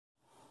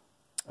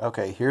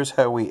Okay, here's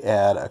how we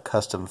add a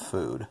custom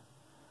food.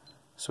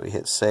 So we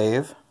hit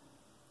save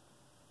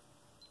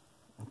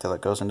until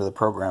it goes into the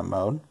program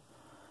mode.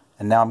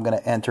 And now I'm going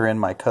to enter in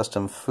my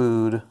custom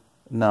food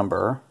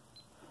number,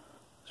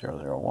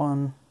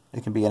 001.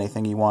 It can be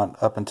anything you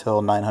want up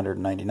until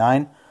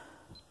 999.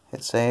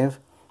 Hit save.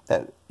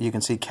 That you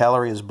can see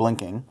calorie is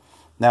blinking.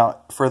 Now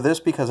for this,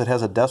 because it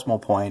has a decimal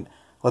point,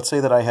 let's say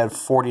that I had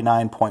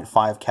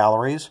 49.5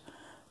 calories.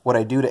 What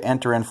I do to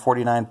enter in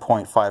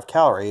 49.5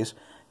 calories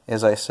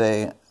is I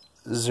say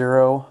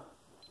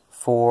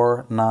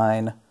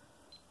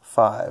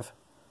 0495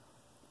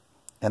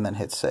 and then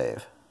hit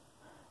save.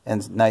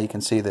 And now you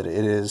can see that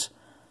it is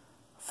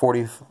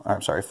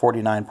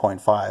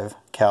 49.5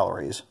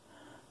 calories.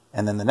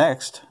 And then the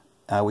next,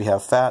 we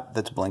have fat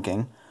that's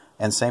blinking.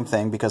 And same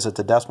thing, because it's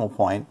a decimal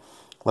point.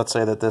 Let's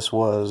say that this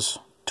was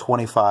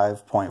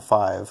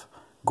 25.5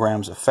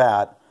 grams of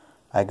fat.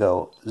 I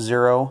go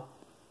 0,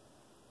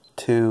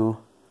 2,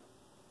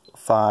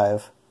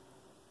 5,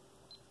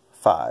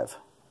 5,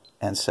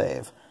 and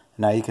save.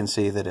 Now you can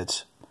see that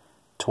it's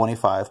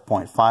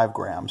 25.5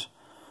 grams.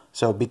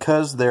 So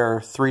because they're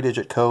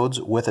 3-digit codes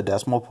with a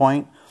decimal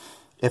point,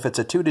 if it's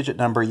a 2-digit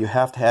number, you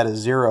have to add a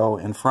 0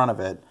 in front of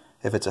it.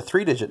 If it's a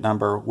 3-digit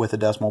number with a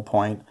decimal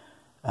point,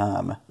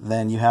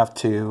 then you have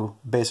to,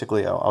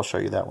 basically, I'll show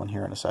you that one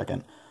here in a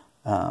second.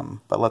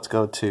 But let's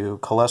go to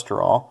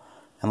cholesterol,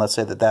 and let's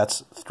say that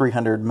that's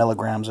 300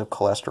 milligrams of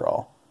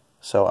cholesterol.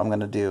 So I'm going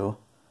to do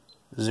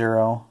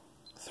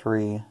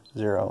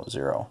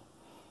 0300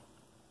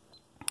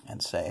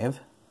 and save.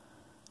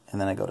 And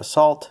then I go to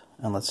salt,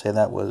 and let's say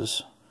that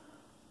was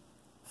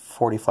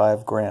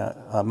 45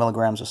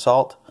 milligrams of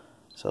salt.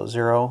 So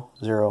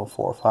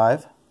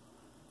 0045,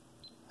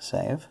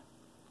 save.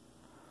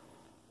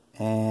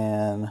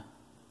 And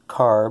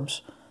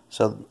carbs,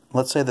 so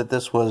let's say that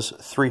this was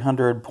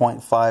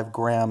 300.5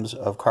 grams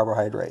of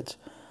carbohydrates.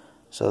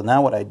 So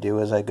now what I do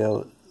is I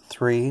go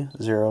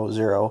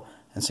 300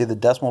 and see the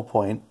decimal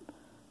point,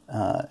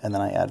 and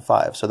then I add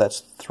 5. So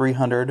that's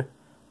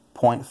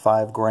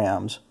 300.5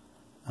 grams,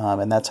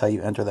 and that's how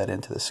you enter that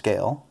into the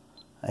scale.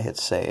 I hit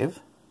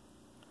save.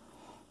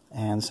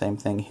 And same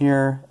thing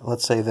here.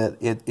 Let's say that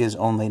it is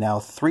only now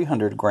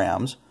 300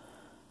 grams.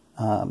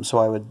 So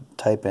I would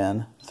type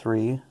in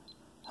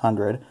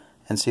 300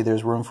 and see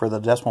there's room for the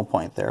decimal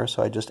point there.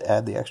 So I just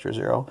add the extra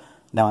 0.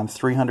 Now I'm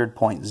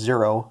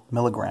 300.0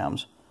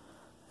 milligrams.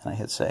 And I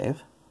hit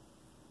save.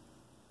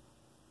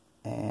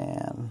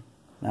 And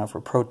now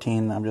for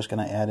protein, I'm just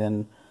going to add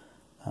in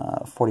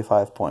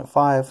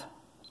 45.5.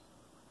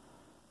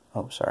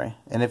 Oh, sorry.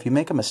 And if you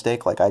make a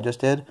mistake like I just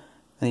did,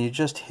 then you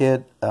just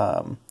hit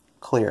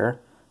clear,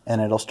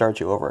 and it'll start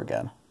you over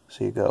again.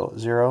 So you go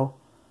 0,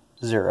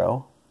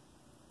 0,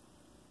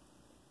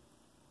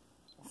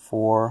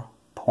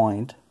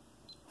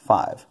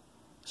 4.5.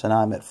 So now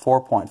I'm at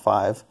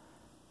 4.5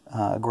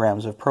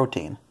 grams of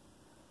protein.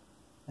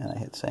 And I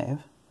hit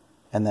save.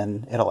 And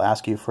then it'll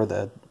ask you for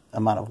the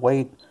amount of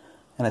weight,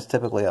 and it's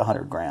typically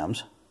 100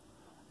 grams.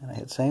 And I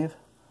hit save.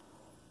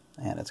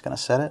 And it's going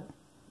to set it,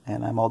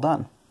 and I'm all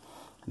done.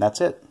 And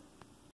that's it.